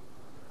up.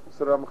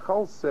 So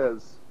Ramchal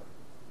says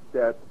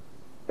that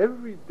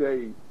every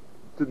day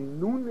the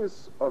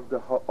newness of the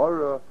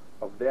ha'ara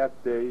of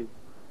that day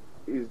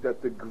is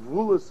that the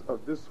gvulas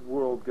of this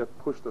world get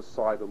pushed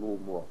aside a little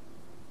more.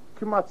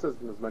 Kimat says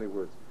in as many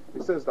words.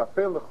 He says that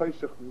Afel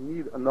L'Chayshech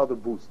need another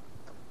boost.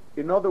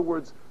 In other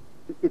words,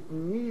 it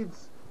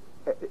needs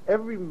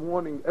every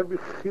morning, every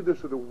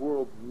chiddush of the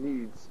world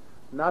needs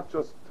not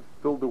just to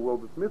fill the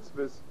world with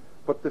mitzvahs,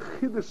 but the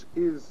chiddush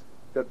is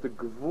that the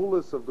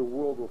gevulas of the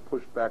world will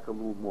push back a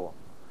little more.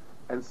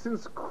 And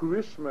since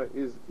Krishma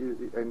is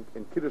and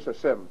Kiddush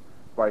Hashem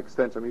by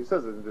extension, he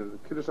says it, the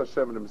Kiddush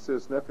Hashem and the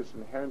Mesiras Nefesh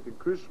inherent in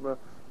Krishma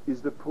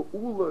is the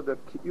pa'ula that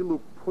Ki'ilu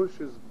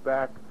pushes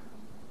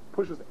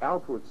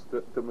outwards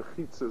the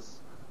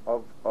mechitzas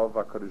of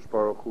HaKadosh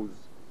Baruch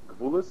Hu's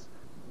gevulas.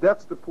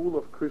 That's the pool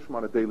of Krishma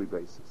on a daily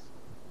basis.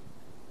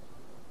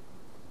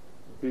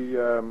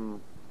 The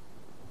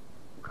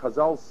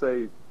Chazal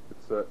say,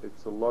 it's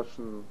it's a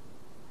lotion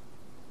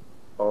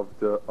of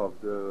the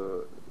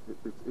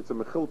it's a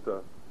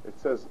mechilta. It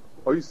says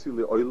oisi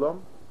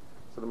le'olam.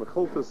 So the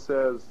mechilta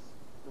says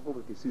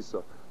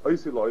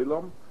oisi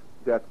le'olam,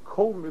 that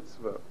kol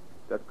mitzvah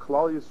that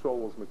Klal Yisrael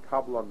was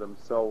mekabel on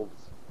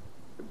themselves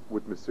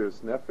with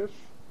Mesiras Nefesh,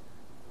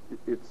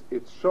 it's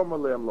shom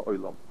aleim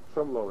le'olam.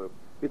 Shom le'olam.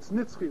 It's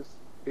nitzchis.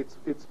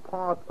 It's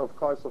part of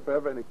Klal Yisrael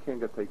forever, and it can't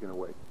get taken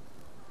away.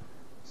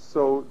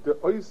 So the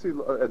oisi,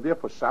 and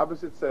therefore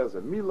Shabbos it says,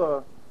 and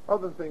Milah,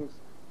 other things,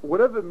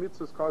 whatever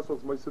mitzvahs Klal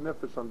Yisrael was Mesiras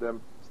Nefesh on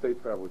them, stayed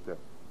forever with them.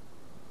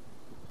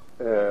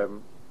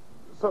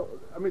 So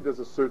I mean, there's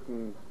a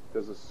certain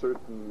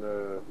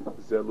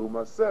zelu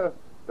maseh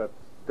that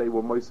they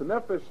were Mesiras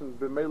Nefesh, and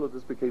b'meila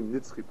this became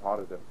nitzchi, part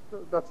of them.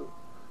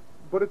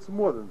 But it's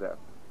more than that.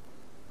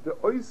 The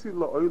oisi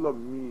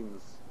la'olam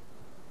means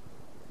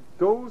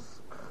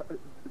those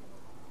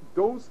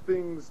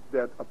things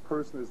that a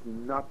person is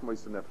not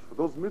Mesiras Nefesh for,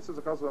 those mitzvahs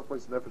a person is not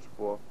Mesiras Nefesh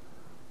for,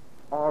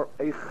 are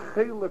a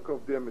chelik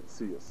of their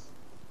mitzias.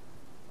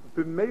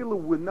 B'meila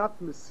we're not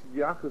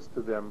misyachas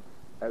to them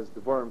as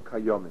devarim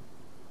kayomin.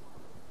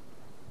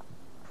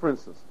 For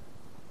instance,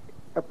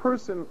 a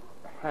person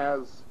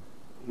has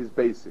his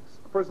basics.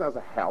 A person has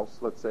a house,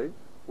 let's say,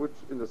 which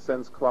in a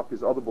sense, klap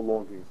his other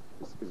belongings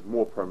is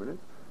more permanent.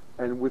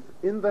 And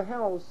within the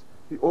house,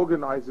 he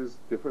organizes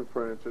different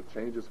furniture,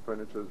 changes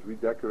furniture,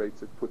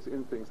 redecorates it, puts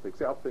in things,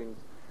 takes out things.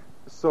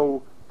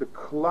 So the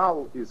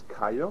klal is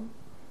kayam,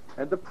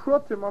 and the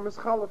protim are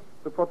mischalef,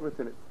 the protim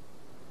within it.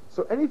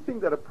 So anything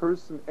that a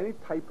person, any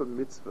type of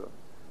mitzvah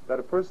that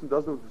a person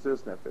does with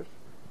Mesiras Nefesh,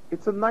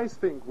 it's a nice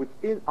thing.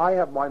 Within, I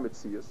have my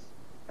mitzias,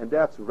 and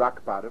that's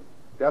rak badim.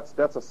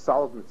 That's a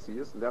solid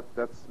mitzias, and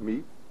that's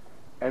me.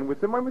 And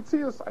within my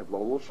mitzias, I blow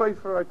a little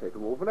shofar, I take a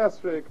little of an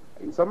esrog,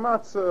 I eat some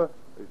matzah,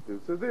 I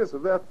do this or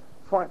that.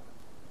 Fine.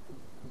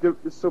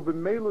 So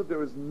b'meila,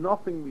 there is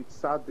nothing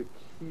mitzad the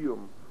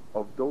kiyum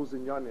of those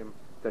inyanim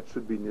that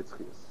should be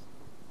nitzchias.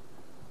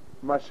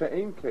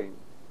 Masha'en kain,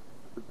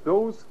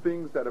 those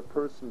things that a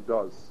person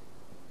does,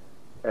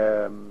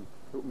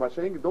 those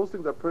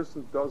things that a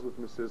person does with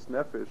Mesiras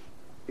Nefesh,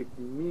 it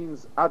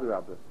means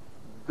adrabah.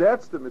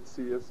 That's the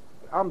mitzias.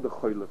 I'm the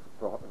choylef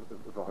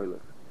v'hoylef.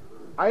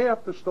 I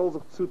have to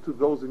shtel to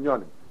those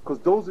inyanim, because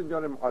those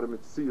inyanim are the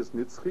mitzias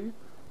nitzchi,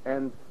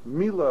 and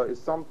mila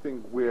is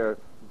something where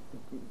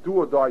do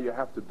or die you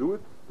have to do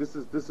it. This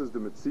is the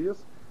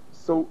mitzias.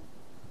 So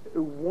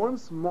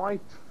once my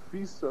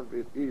tfisa of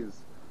it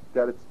is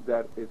that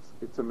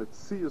it's a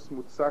mitzias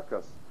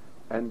mutzakas,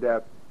 and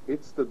that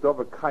it's the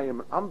dover kayim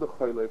and I'm the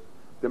choylef,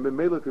 then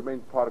Memela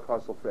remains part of Klal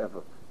Yisrael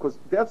forever, because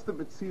that's the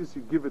mitzias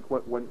you give it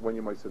when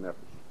you're Mesiras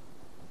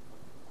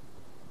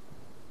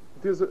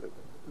Nefesh.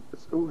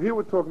 Here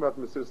we're talking about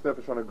Mesiras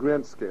Nefesh on a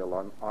grand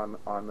scale,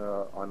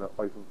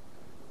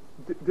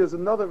 there's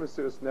another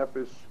Mesiras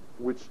Nefesh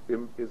which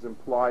is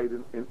implied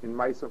in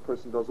Maisa a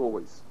person does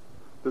always.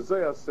 The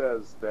Zohar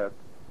says that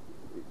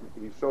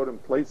he showed him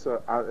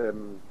Pleisa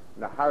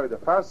Nahar the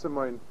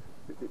Farsamoin,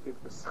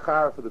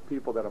 schar for the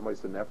people that are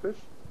Mesiras Nefesh,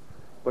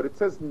 but it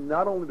says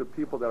not only the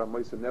people that are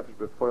Mesiras Nefesh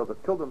before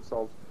that kill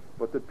themselves,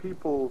 but the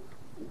people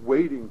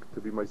waiting to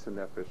be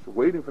Mesiras Nefesh,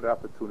 waiting for the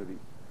opportunity.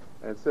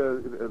 And it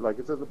says, like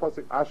it says in the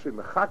pasuk, Ashri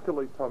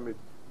mechakeloi tamid,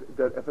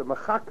 that if a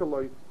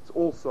mechakeloi, it's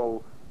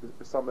also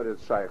somebody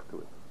that's shaykh to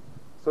it.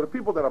 So the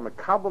people that are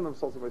mekabel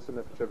themselves in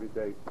Mesiras Nefesh every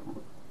day,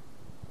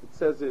 it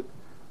says it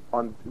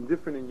in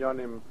different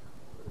inyanim.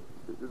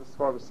 As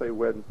far as say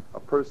when a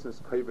person is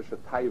kaivish a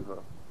taiva,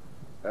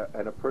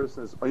 and a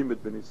person is oimid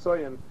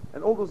b'nisoyan,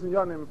 and all those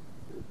inyanim,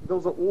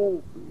 those are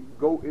all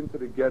go into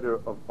the gather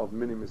of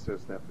mini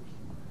Mesiras Nefesh.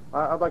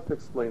 I'd like to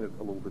explain it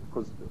a little bit,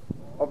 because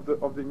of the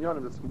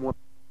inyanim that's more.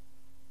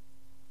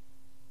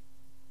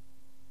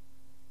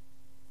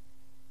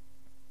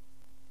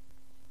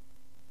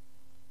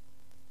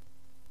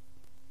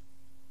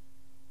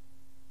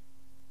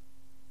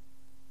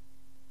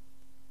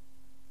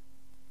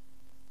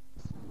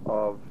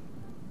 Of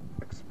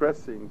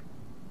expressing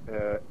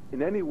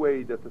in any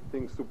way that the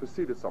thing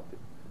superseded something.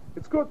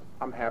 It's good.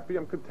 I'm happy.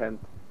 I'm content.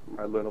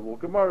 I learn a little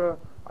Gemara.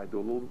 I do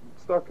a little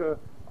tzedakah.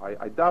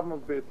 I daven a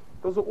bit.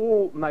 Those are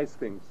all nice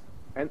things.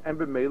 And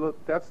b'meila,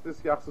 that's this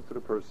yachzah to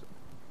the person.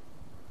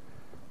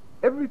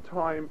 Every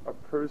time a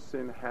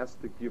person has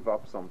to give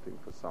up something,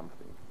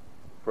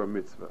 for a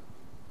mitzvah.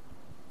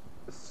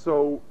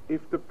 So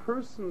if the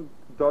person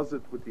does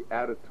it with the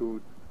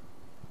attitude,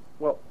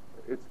 well,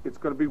 it's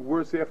going to be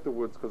worse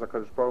afterwards because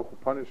HaKadosh Baruch Hu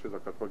punishes,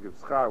 HaKadosh Baruch Hu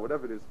gives schar,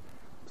 whatever it is.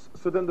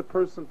 So then the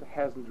person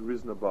hasn't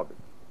risen above it.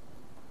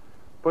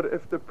 But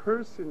if the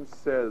person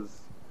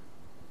says,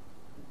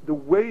 the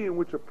way in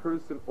which a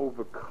person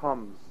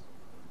overcomes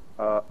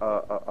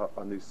a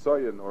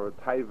nisayon or a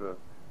taiva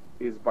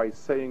is by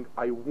saying,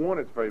 I want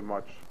it very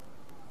much,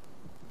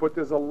 but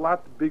there's a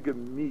lot bigger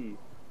me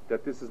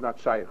that this is not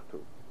shaykh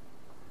to.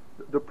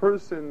 The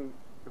person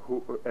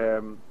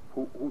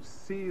who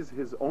sees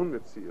his own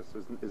mitzias,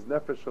 his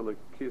nefesh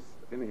kiss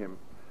in him,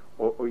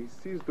 or he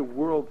sees the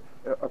world.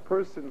 A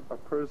person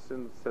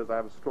says, I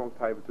have a strong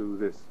taiva to do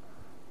this,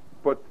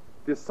 but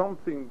there's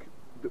something,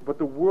 but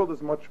the world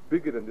is much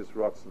bigger than this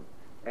Ratzon.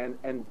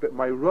 But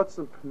my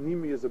Ratzon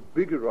Pnimi is a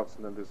bigger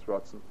Ratzon than this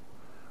Ratzon.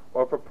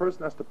 Or if a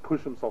person has to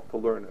push himself to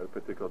learn at a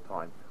particular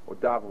time, or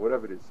daven,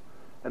 whatever it is,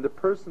 and the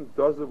person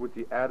does it with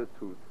the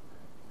attitude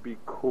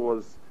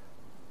because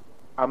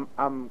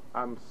I'm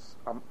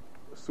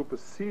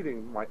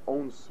superseding my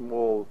own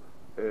small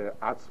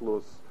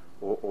atzlos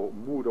or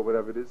mood or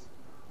whatever it is,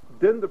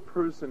 then the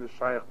person is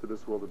shaykh to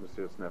this world of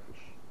Mesiras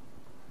Nefesh.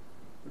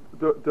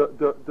 The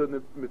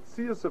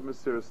Metzias of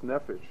Mesiras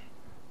Nefesh,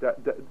 that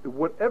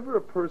whatever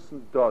a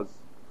person does,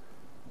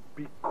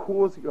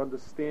 because he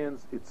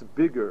understands it's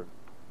bigger,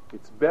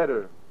 it's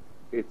better,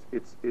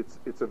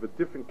 it's of a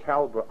different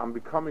caliber. I'm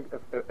becoming.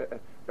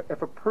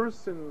 If a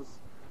person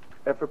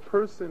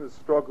is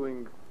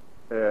struggling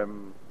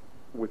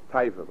with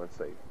taiva, let's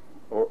say,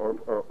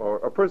 or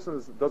a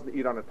person doesn't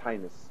eat on a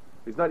tainus,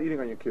 he's not eating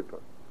on your kippah.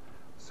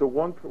 So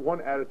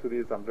one attitude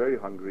is, I'm very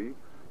hungry,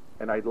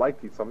 and I'd like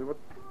to eat something, but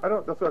I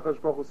don't. That's what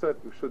HaKadosh Baruch Hu said.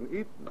 We shouldn't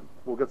eat.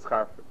 We'll get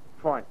schar.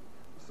 Fine.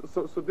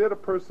 So they're the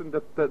person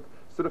that.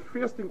 So the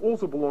fasting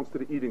also belongs to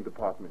the eating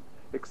department,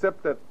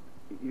 except that,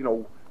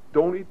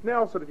 don't eat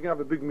now so that you can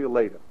have a big meal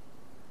later.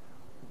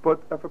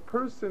 But if a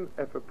person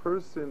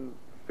fasts in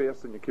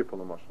your kippah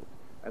l'mashal,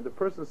 and the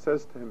person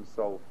says to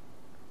himself,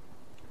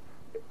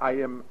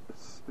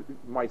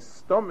 my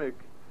stomach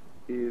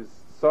is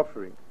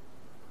suffering,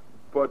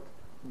 but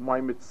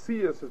my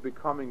mitzias is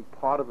becoming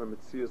part of a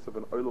mitzias of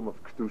an olam of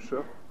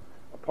kedusha,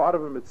 a part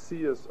of a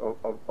mitzias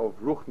of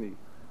ruchni,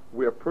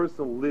 where a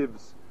person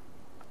lives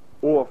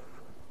off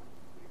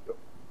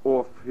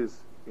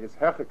his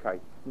hechekait,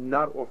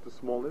 not off the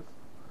smallness,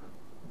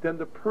 then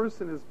the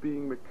person is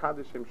being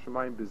mekadesh hem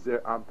shemayim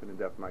bezer amten in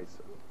that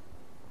ma'aseh.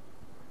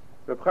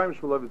 Reb Chaim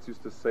Shmulevitz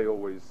used to say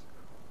always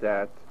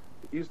that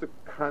he used to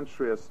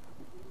contrast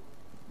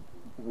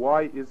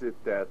why is it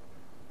that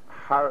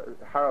Har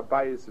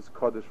HaBayis is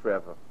Kodesh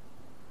forever,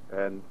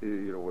 and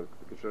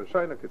Kisha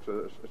Shaina,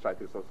 Kisha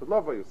Shaita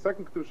Lava, your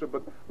second Kedusha,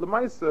 but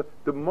Lemaisa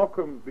the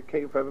Mokum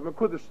became forever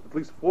Mekudesh, at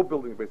least 4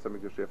 buildings based on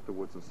Mikdash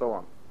afterwards, and so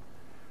on.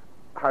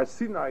 Har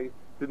Sinai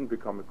didn't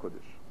become a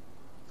Kodesh.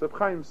 So Reb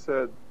Chaim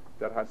said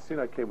that Har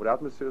Sinai came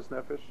without Mesiras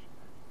Nefesh,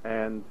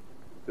 and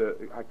the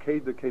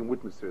Hakedah came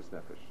with Mesiras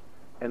Nefesh,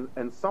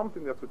 and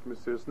something that's with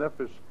Mesiras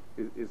Nefesh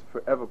is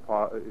forever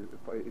part.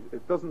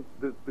 It doesn't.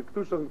 The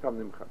Kiddush doesn't become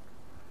nimchak.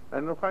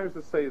 And Reb Chaim used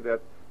to say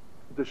that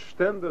the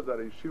stender that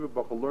a yeshiva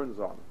bachur learns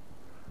on,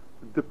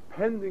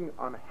 depending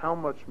on how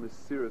much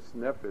Mesiras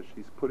Nefesh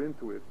he's put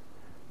into it,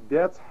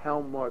 that's how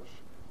much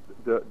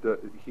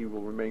he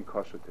will remain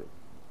kosher to.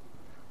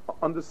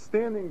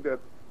 Understanding that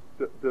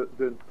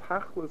the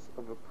tachlis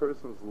of a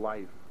person's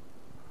life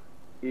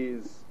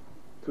is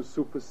to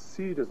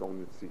supersede his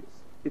own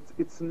mitzias.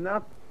 It's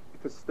not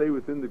to stay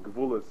within the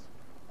gevulas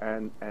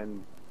and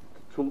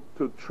to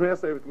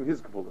translate everything in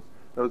his gevulas.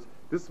 In other words,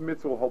 this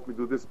mitzvah will help me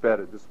do this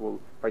better. This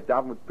will, if I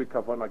daven with big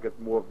kavanah, I get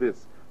more of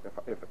this.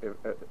 If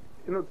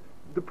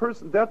the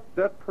person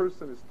that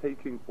person is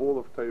taking all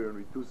of Torah and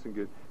reducing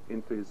it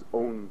into his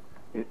own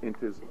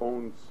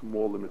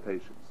small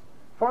limitations.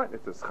 Fine,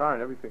 it's a schar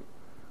and everything,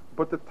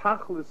 but the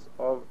tachlis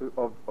of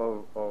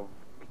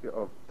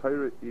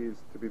Torah is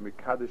to be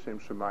mekadesh hem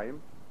shemayim.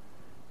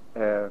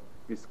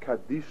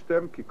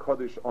 Viskadishtem ki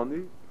kodesh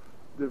ani.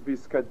 The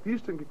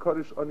viskadishtem ki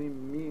kodesh ani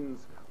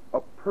means a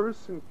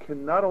person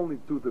can not only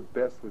do the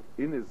best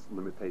within his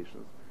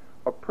limitations,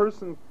 a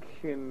person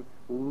can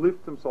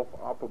lift himself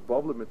up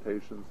above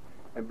limitations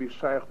and be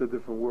shaykh to a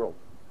different world.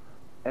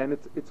 And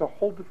it's a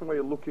whole different way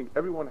of looking.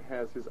 Everyone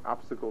has his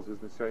obstacles, his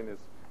nisyonis,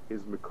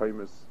 his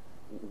mekaymis,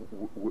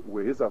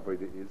 where his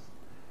avodah is.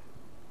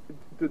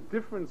 The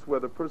difference where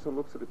the person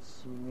looks at it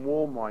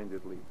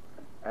small-mindedly,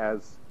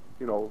 as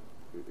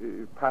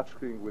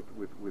patching with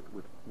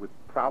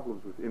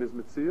problems within his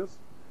mitzias,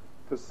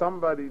 to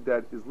somebody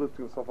that is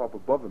lifting himself up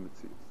above a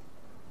mitzias.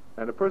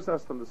 And a person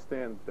has to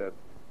understand that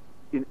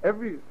in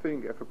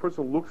everything, if a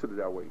person looks at it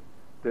that way,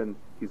 then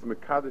he's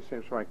mekadesh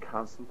Shem Shemayim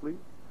constantly,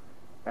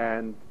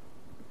 and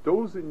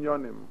those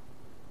inyanim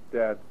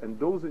that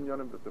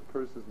the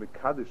person is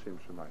mekadesh Shem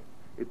Shemayim.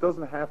 It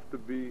doesn't have to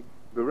be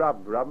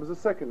berab. Berab is a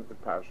second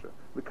parasha.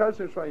 Mekadesh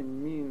Shem Shemayim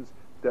means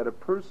that a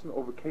person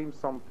overcame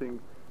something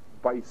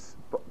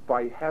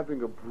by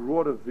having a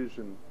broader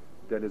vision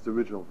than his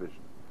original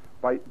vision,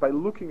 by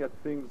looking at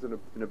things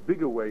in a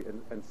bigger way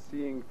and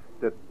seeing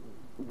that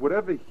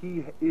whatever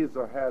he is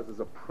or has is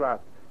a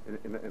prat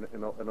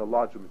in a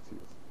larger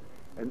mitzias.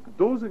 And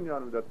those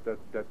inyanim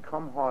that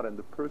come hard, and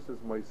the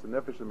person's moist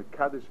nefesh and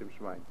mekadesh Shem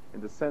Shemayim, in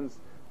the sense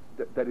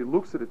that he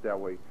looks at it that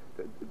way,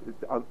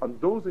 on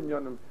those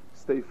inyanim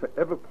stay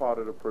forever part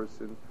of the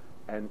person,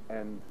 and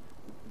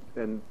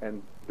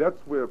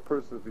that's where a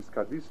person is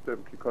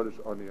kadishtem ki kodesh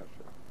ani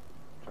Hashem.